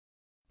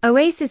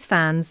Oasis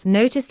fans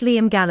noticed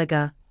Liam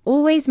Gallagher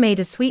always made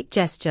a sweet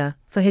gesture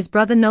for his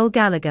brother Noel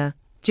Gallagher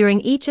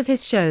during each of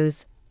his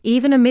shows,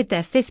 even amid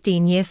their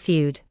 15-year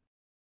feud.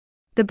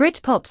 The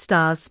Britpop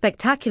stars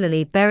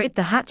spectacularly buried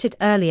the hatchet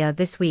earlier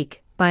this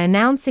week by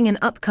announcing an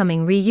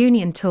upcoming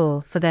reunion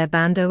tour for their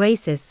band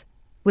Oasis,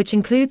 which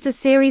includes a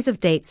series of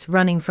dates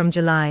running from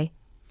July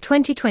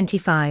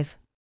 2025.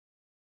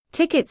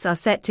 Tickets are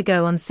set to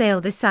go on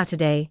sale this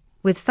Saturday,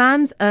 with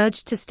fans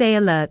urged to stay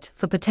alert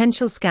for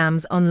potential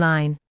scams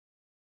online.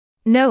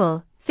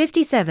 Noel,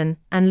 57,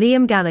 and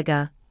Liam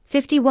Gallagher,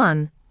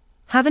 51,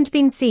 haven't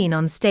been seen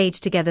on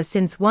stage together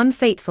since one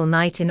fateful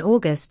night in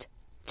August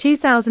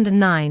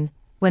 2009,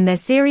 when their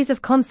series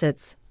of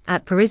concerts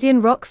at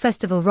Parisian rock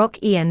festival Rock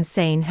En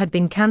Seine had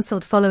been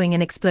cancelled following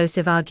an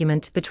explosive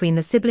argument between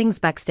the siblings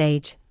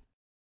backstage.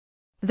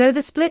 Though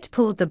the split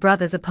pulled the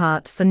brothers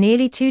apart for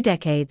nearly 2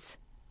 decades,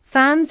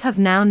 fans have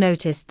now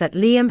noticed that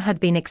Liam had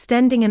been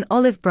extending an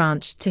olive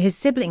branch to his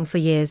sibling for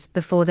years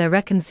before their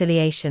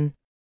reconciliation.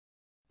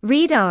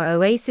 Read our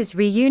Oasis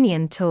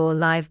reunion tour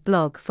live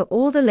blog for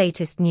all the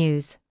latest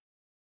news.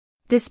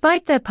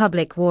 Despite their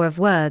public war of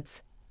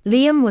words,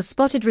 Liam was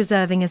spotted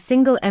reserving a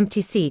single empty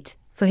seat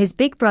for his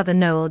big brother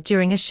Noel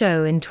during a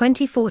show in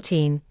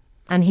 2014,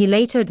 and he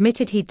later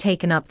admitted he'd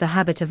taken up the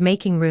habit of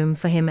making room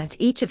for him at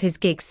each of his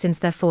gigs since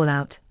their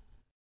fallout.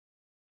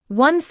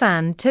 One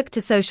fan took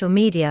to social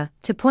media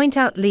to point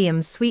out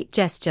Liam's sweet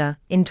gesture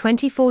in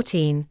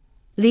 2014,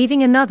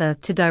 leaving another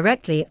to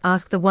directly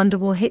ask the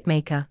Wonderwall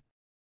hitmaker,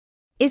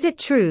 "Is it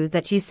true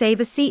that you save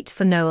a seat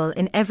for Noel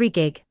in every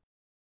gig?"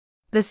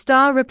 The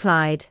star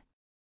replied,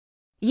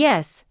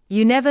 "Yes,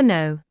 you never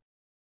know."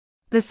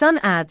 The Sun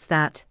adds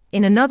that,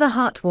 in another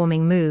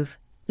heartwarming move,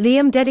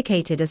 Liam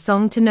dedicated a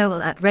song to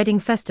Noel at Reading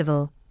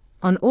Festival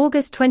on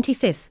August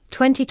 25,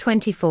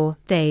 2024,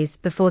 days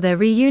before their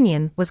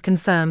reunion was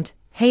confirmed,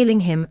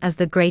 hailing him as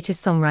the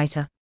greatest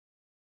songwriter.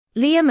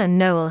 Liam and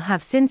Noel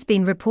have since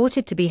been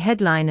reported to be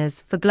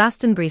headliners for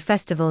Glastonbury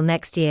Festival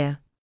next year.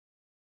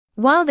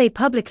 While they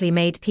publicly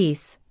made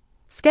peace,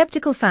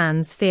 skeptical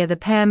fans fear the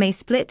pair may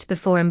split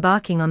before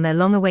embarking on their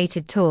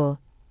long-awaited tour,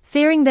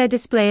 fearing their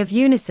display of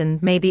unison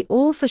may be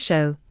all for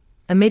show.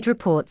 Amid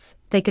reports,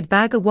 they could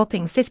bag a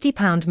whopping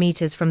 £50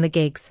 meters from the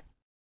gigs.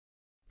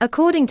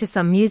 According to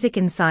some music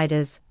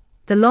insiders,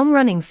 the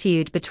long-running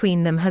feud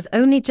between them has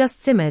only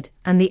just simmered,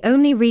 and the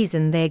only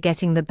reason they're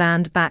getting the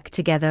band back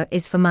together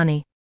is for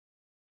money.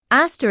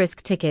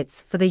 Asterisk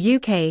tickets for the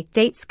UK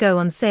dates go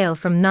on sale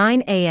from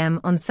 9 a.m.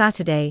 on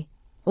Saturday,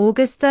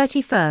 August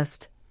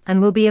 31st, and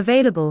will be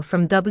available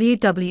from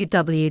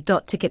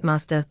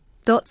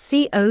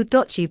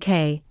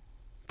www.ticketmaster.co.uk,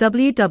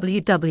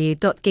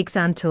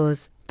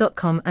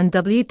 www.gigsandtours.com and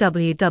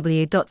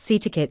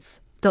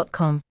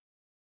www.ctickets.com.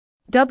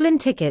 Dublin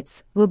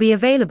tickets will be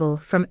available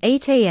from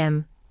 8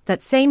 a.m.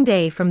 that same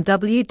day from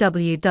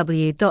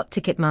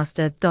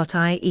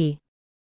www.ticketmaster.ie.